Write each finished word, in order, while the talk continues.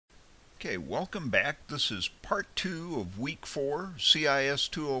Okay, welcome back. This is part 2 of week 4,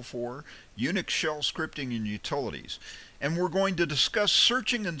 cis204, Unix shell scripting and utilities. And we're going to discuss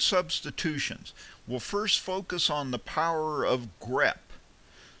searching and substitutions. We'll first focus on the power of grep.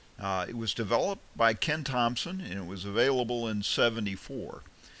 It was developed by Ken Thompson and it was available in '74.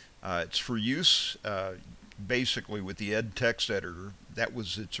 It's for use basically with the ed text editor. That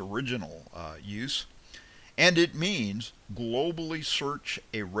was its original use. And it means globally search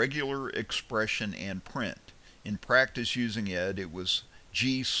a regular expression and print. In practice using ed, it was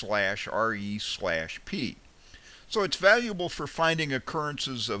G/RE/P. So it's valuable for finding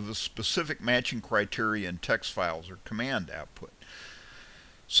occurrences of a specific matching criteria in text files or command output.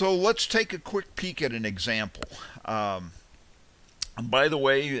 So let's take a quick peek at an example. By the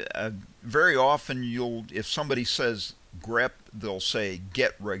way, very often if somebody says grep, they'll say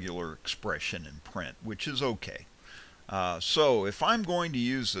get regular expression in print, which is okay. So if I'm going to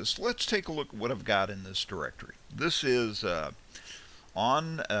use this, let's take a look at what I've got in this directory. This is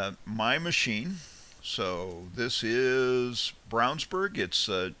on my machine. So this is Brownsburg. It's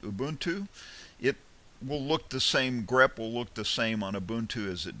Ubuntu. It will look the same, grep will look the same on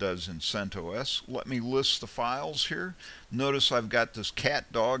Ubuntu as it does in CentOS. Let me list the files here. Notice I've got this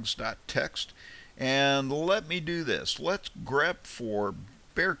catdogs.txt. And let me do this. Let's grep for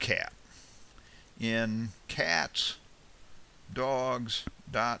bearcat in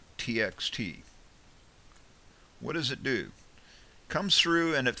catsdogs.txt. What does it do? Comes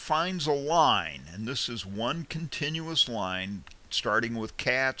through and it finds a line, and this is one continuous line starting with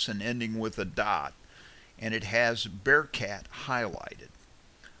cats and ending with a dot, and it has bearcat highlighted.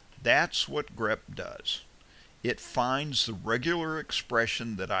 That's what grep does. It finds the regular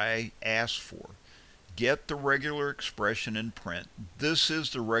expression that I asked for. Get the regular expression in print. This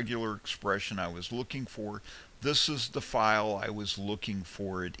is the regular expression I was looking for. This is the file I was looking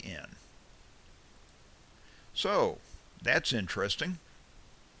for it in. So that's interesting.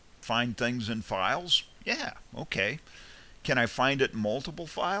 Find things in files? Yeah, okay. Can I find it in multiple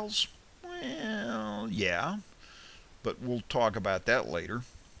files? Well, yeah, but we'll talk about that later.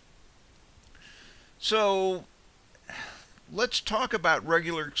 So let's talk about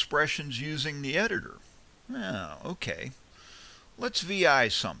regular expressions using the editor. Oh, okay. Let's VI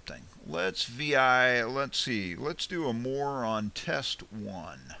something. Let's see, let's do a more on test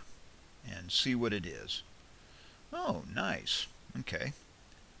 1 and see what it is. Oh, nice. Okay.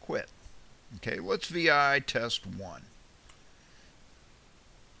 Quit. Okay, let's VI test 1.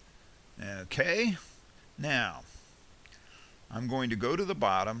 Okay. Now, I'm going to go to the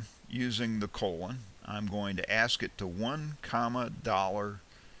bottom using the colon. I'm going to ask it to $1,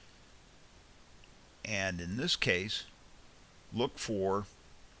 and in this case, look for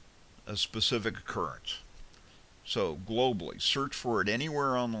a specific occurrence. So globally, search for it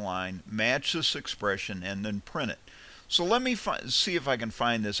anywhere on the line, match this expression, and then print it. So let me see if I can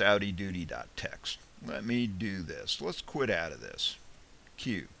find this outyduty.txt. Let me do this. Let's quit out of this.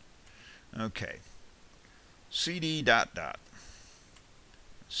 Q. Okay. cd ...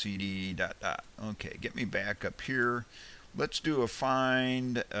 cd ... Okay, get me back up here. Let's do a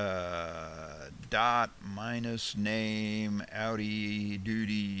find dot minus name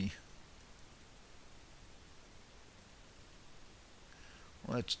outyduty.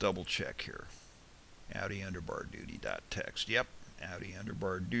 Let's double check here. outy_duty.txt. Yep,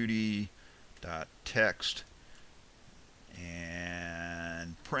 outy_duty.txt.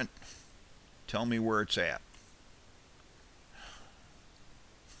 And print. Tell me where it's at.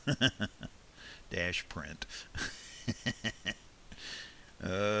 Dash print.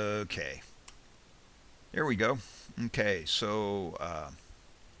 Okay. There we go. Okay, so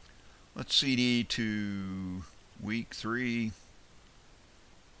let's cd to week 3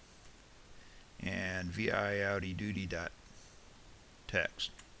 and vi outyduty.txt.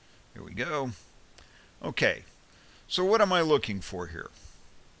 Here we go. Okay, so what am I looking for here?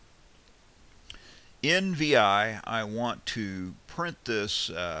 In VI, I want to print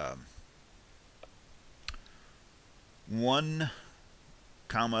this $1,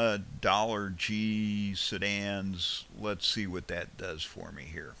 $G sedans. Let's see what that does for me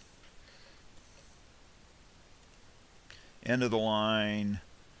here. End of the line,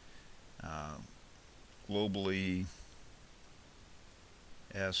 globally,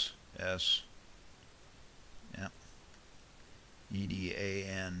 S, yeah,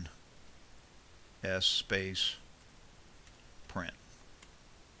 EDAN, S space, print.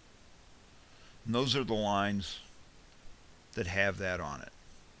 And those are the lines that have that on it.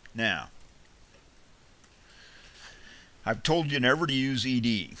 Now, I've told you never to use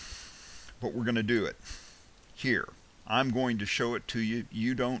ED, but we're going to do it. Here, I'm going to show it to you.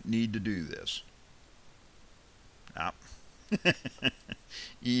 You don't need to do this. Ah. ed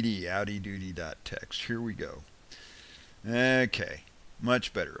howdy-doody.txt. Here we go. Okay,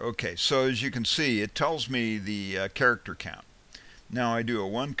 much better. Okay, so as you can see, it tells me the character count. Now I do a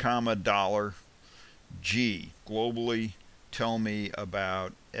 1 comma $G globally. Tell me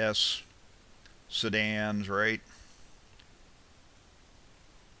about S sedans, right?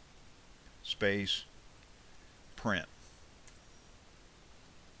 Space print.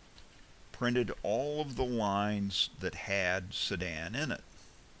 Printed all of the lines that had sedan in it.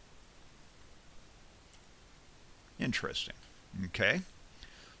 Interesting. Okay.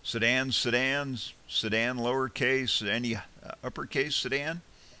 Sedans, sedans, sedan lowercase, any uppercase sedan?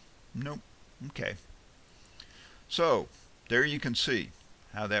 Nope. Okay. So, there you can see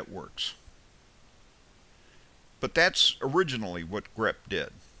how that works. But that's originally what grep did.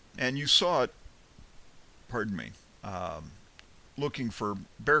 And you saw it, pardon me, looking for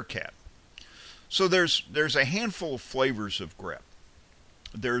Bearcat. So there's a handful of flavors of grep.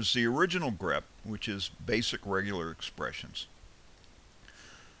 There's the original grep, which is basic regular expressions.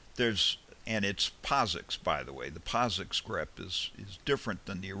 And it's POSIX, by the way. The POSIX grep is different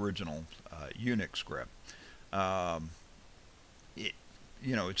than the original UNIX grep.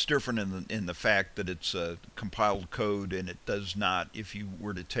 It's different in the fact that it's a compiled code, and it does not, if you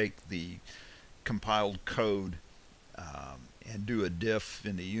were to take the compiled code and do a diff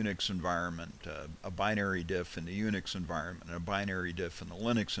in the Unix environment, a binary diff in the Unix environment, and a binary diff in the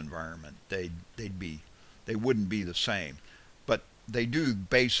Linux environment, they wouldn't be the same, but they do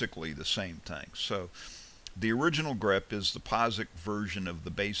basically the same thing. So the original grep is the POSIX version of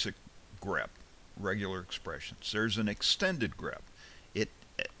the basic grep, regular expressions. There's an extended grep. It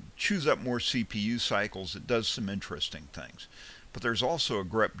chews up more CPU cycles. It does some interesting things. But there's also a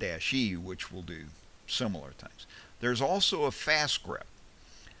grep-e, which will do similar things. There's also a fast grep.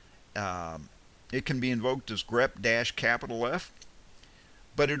 It can be invoked as grep-F,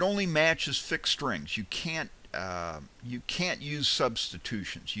 but it only matches fixed strings. You can't use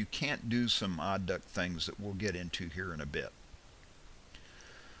substitutions. You can't do some odd duck things that we'll get into here in a bit.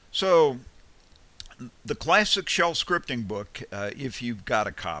 So the classic shell scripting book, if you've got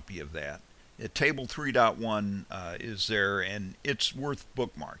a copy of that, table 3.1 is there, and it's worth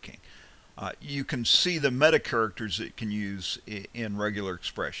bookmarking. You can see the meta characters it can use in regular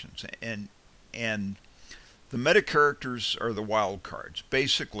expressions, and the meta characters are the wildcards.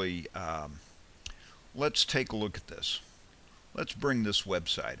 Basically, let's take a look at this. Let's bring this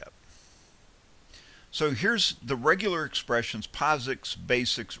website up. So here's the regular expressions, POSIX,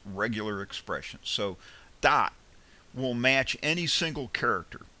 basics, regular expressions. So dot will match any single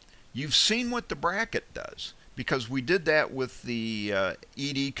character. You've seen what the bracket does, because we did that with the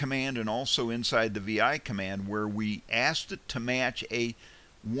ed command and also inside the vi command, where we asked it to match a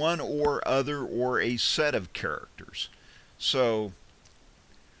one or other or a set of characters. So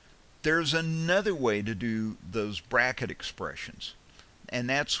there's another way to do those bracket expressions, and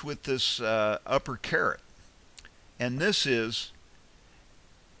that's with this upper caret. And this is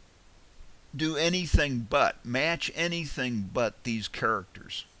do anything but, match anything but these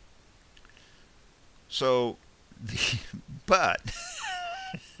characters. So,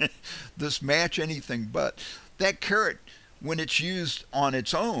 this match anything but, that caret, when it's used on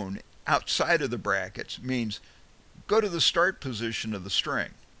its own outside of the brackets, means go to the start position of the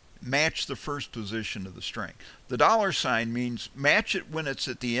string, match the first position of the string. The $sign means match it when it's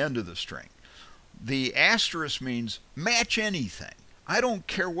at the end of the string. The asterisk means match anything. I don't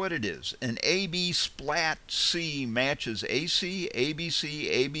care what it is. An AB splat C matches AC,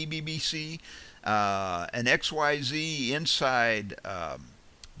 ABC, ABBBC. An XYZ inside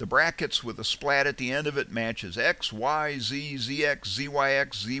the brackets with a splat at the end of it matches X, Y, Z, ZX,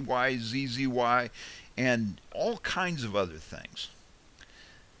 ZYX, ZY, ZZY, and all kinds of other things.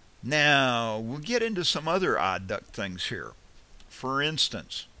 Now, we'll get into some other odd duck things here. For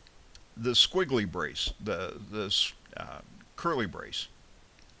instance, the squiggly brace, the curly brace.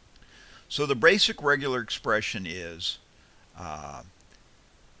 So the basic regular expression is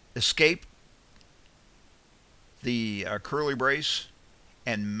escape the curly brace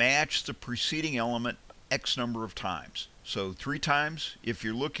and match the preceding element X number of times. So 3 times. If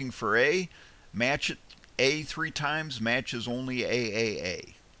you're looking for A, match it A 3 times, matches only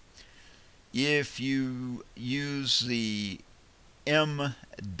AAA. If you use the M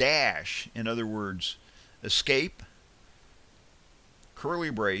dash, in other words, escape, curly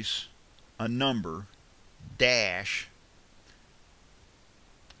brace, a number, dash,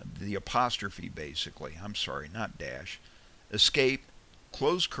 the apostrophe basically, I'm sorry, not dash, escape,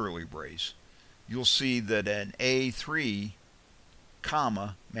 close curly brace, you'll see that an A3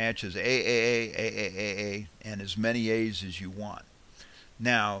 comma matches AAA, and as many A's as you want.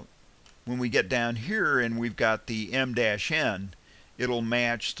 Now, when we get down here and we've got the M-N, it'll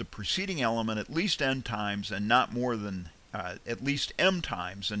match the preceding element at least n times and not more than at least m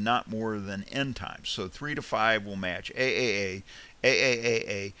times and not more than n times. So 3 to 5 will match AAA,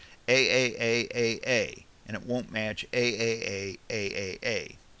 AAAA, AAAAA, and it won't match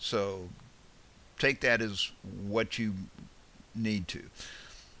AAAAA. So take that as what you need to.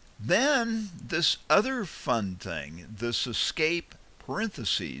 Then this other fun thing, this escape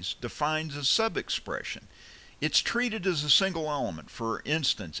parentheses, defines a sub-expression. It's treated as a single element. For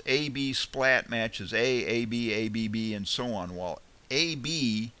instance, AB splat matches A, AB, ABB, and so on, while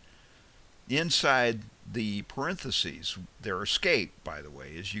AB inside the parentheses, they're escaped, by the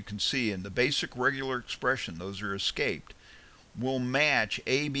way, as you can see in the basic regular expression, those are escaped, will match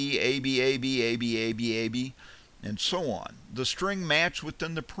AB, AB, AB, AB, AB, AB, and so on. The string matched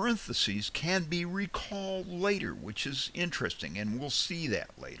within the parentheses can be recalled later, which is interesting, and we'll see that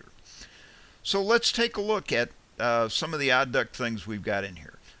later. So let's take a look at some of the odd duck things we've got in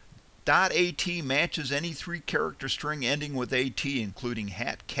here. .at matches any 3-character string ending with at, including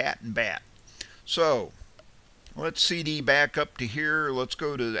hat, cat, and bat. So let's CD back up to here. Let's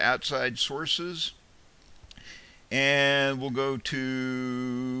go to outside sources. And we'll go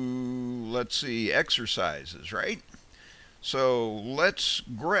to, let's see, exercises, right? So let's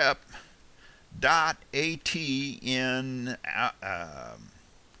grep .at in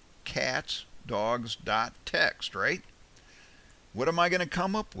cats, dogs, .text, right? What am I going to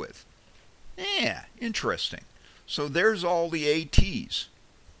come up with? Yeah, interesting. So there's all the ATs.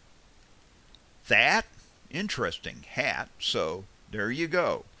 That, interesting, hat, so there you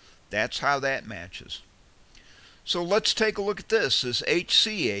go. That's how that matches. So let's take a look at this. This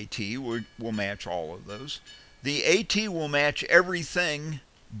HCAT will match all of those. The AT will match everything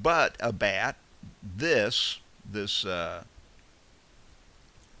but a bat.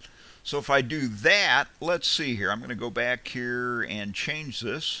 So if I do that, let's see here. I'm going to go back here and change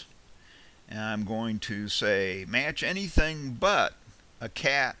this. And I'm going to say match anything but a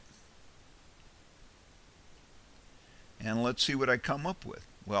cat. And let's see what I come up with.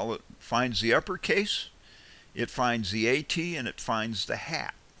 Well, it finds the uppercase, it finds the AT, and it finds the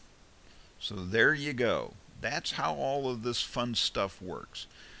hat. So there you go. That's how all of this fun stuff works.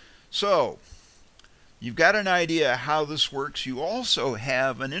 So you've got an idea how this works. You also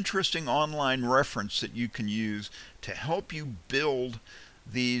have an interesting online reference that you can use to help you build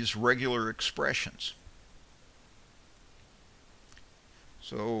these regular expressions.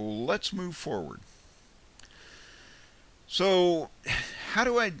 So let's move forward. So how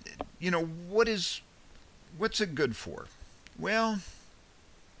do I, what's it good for? Well,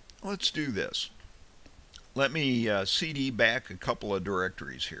 let's do this. Let me CD back a couple of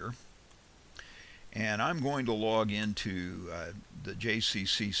directories here. And I'm going to log into the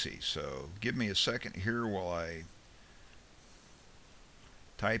JCCC. So give me a second here while I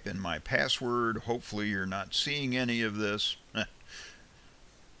type in my password. Hopefully you're not seeing any of this.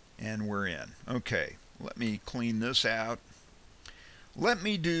 And we're in. Okay, let me clean this out. Let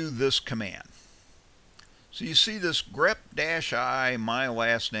me do this command. So you see this grep-i, my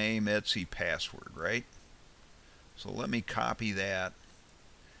last name, etc password, right? So let me copy that.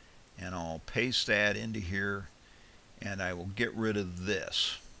 And I'll paste that into here, and I will get rid of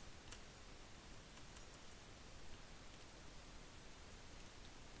this.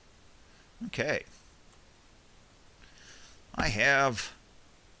 Okay. I have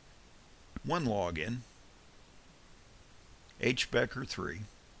one login, hbecker3,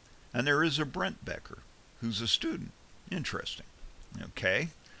 and there is a Brent Becker, who's a student. Interesting. Okay.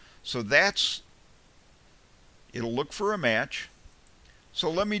 So it'll look for a match. So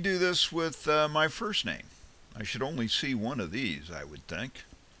let me do this with my first name. I should only see one of these, I would think.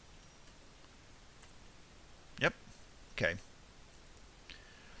 Yep. Okay.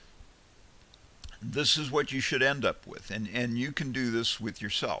 This is what you should end up with, and you can do this with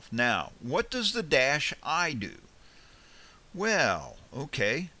yourself. Now, what does the -i do? Well,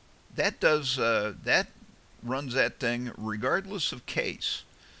 okay, that runs that thing regardless of case.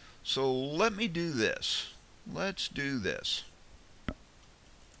 So let me do this. Let's do this.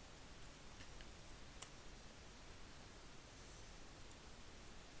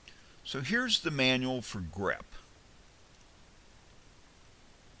 So here's the manual for grep.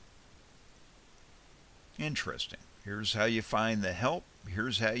 Interesting. Here's how you find the help.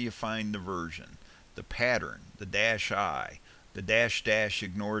 Here's how you find the version, the pattern, the -i, the --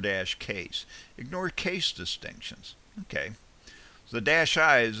 ignore case. Ignore case distinctions. Okay. The dash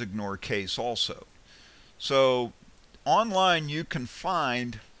I is ignore case also. So online you can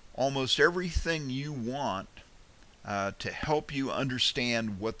find almost everything you want to help you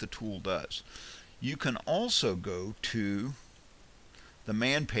understand what the tool does. You can also go to the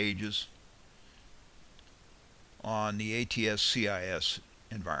man pages on the ATS-CIS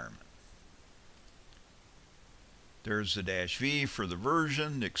environment. There's the -V for the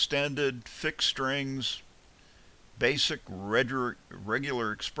version, extended, fixed strings, basic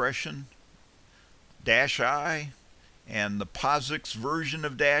regular expression, -I, and the POSIX version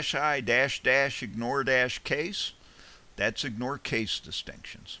of -I, -- ignore -case. That's ignore case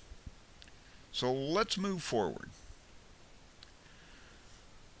distinctions. So let's move forward.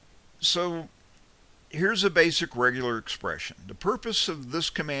 So here's a basic regular expression. The purpose of this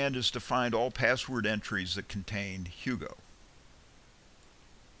command is to find all password entries that contain Hugo,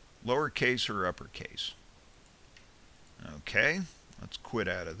 lowercase or uppercase. Okay, let's quit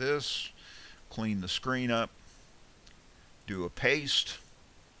out of this, clean the screen up, do a paste.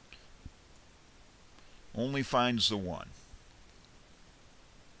 Only finds the one.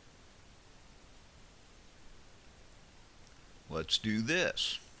 Let's do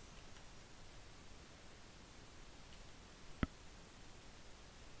this.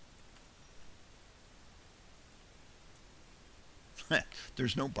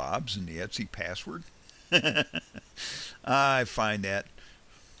 There's no Bob's in the Etsy password. I find that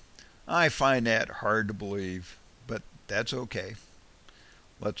hard to believe, but that's okay.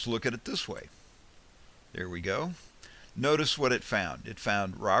 Let's look at it this way. There we go. Notice what it found. It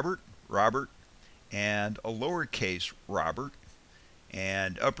found Robert, and a lowercase Robert,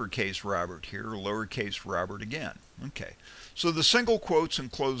 and uppercase Robert here, lowercase Robert again. Okay, so the single quotes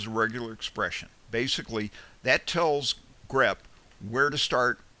enclose a regular expression. Basically, that tells grep where to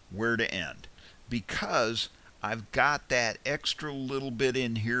start, where to end, because I've got that extra little bit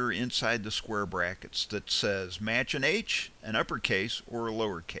in here inside the square brackets that says match an H, an uppercase, or a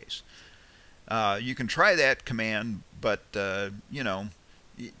lowercase. You can try that command, but you know,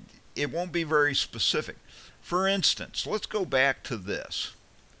 it won't be very specific. For instance, let's go back to this,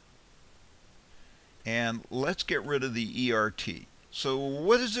 and let's get rid of the ERT. So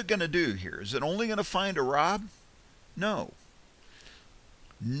what is it going to do here? Is it only going to find a Rob? No.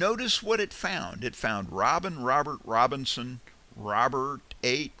 Notice what it found. It found Robin, Robert, Robinson, Robert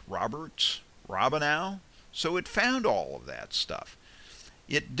 8, Roberts, Robinow. So it found all of that stuff.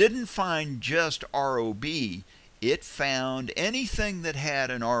 It didn't find just ROB. It found anything that had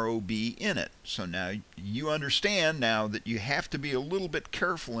an ROB in it. So now you understand now that you have to be a little bit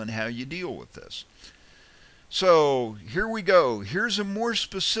careful in how you deal with this. So here we go. Here's a more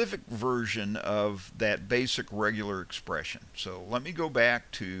specific version of that basic regular expression. So let me go back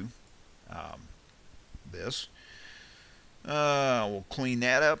to this. We'll clean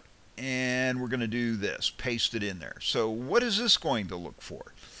that up, and we're going to do this. Paste it in there. So what is this going to look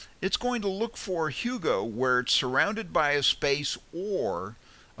for? It's going to look for Hugo where it's surrounded by a space or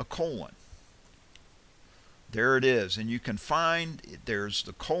a colon. There it is, and you can find there's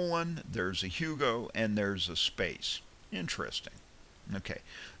the colon, there's a Hugo, and there's a space. Interesting. Okay.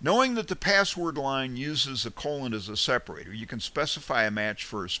 Knowing that the password line uses a colon as a separator, you can specify a match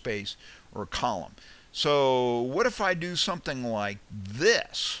for a space or a column. So what if I do something like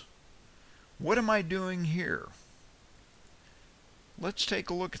this? What am I doing here? Let's take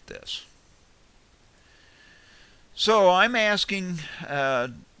a look at this. So I'm asking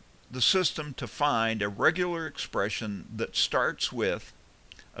the system to find a regular expression that starts with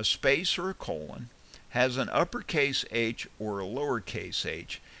a space or a colon, has an uppercase H or a lowercase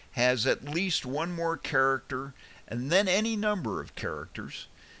h, has at least one more character, and then any number of characters,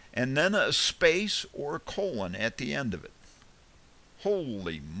 and then a space or a colon at the end of it.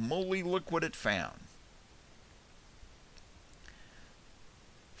 Holy moly, look what it found.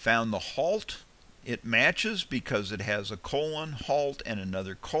 Found the halt. It matches because it has a colon, halt, and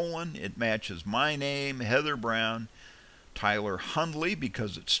another colon. It matches my name, Heather Brown, Tyler Hundley,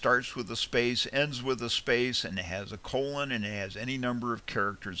 because it starts with a space, ends with a space, and it has a colon, and it has any number of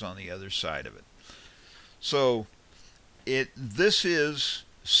characters on the other side of it. So this is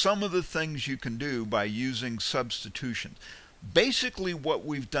some of the things you can do by using substitution. Basically what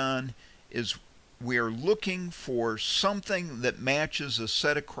we've done is we are looking for something that matches a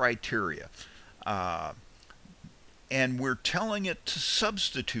set of criteria. And we're telling it to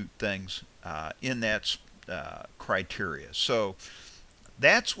substitute things in that criteria. So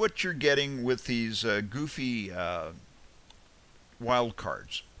that's what you're getting with these goofy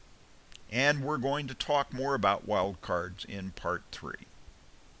wildcards. And we're going to talk more about wildcards in part 3.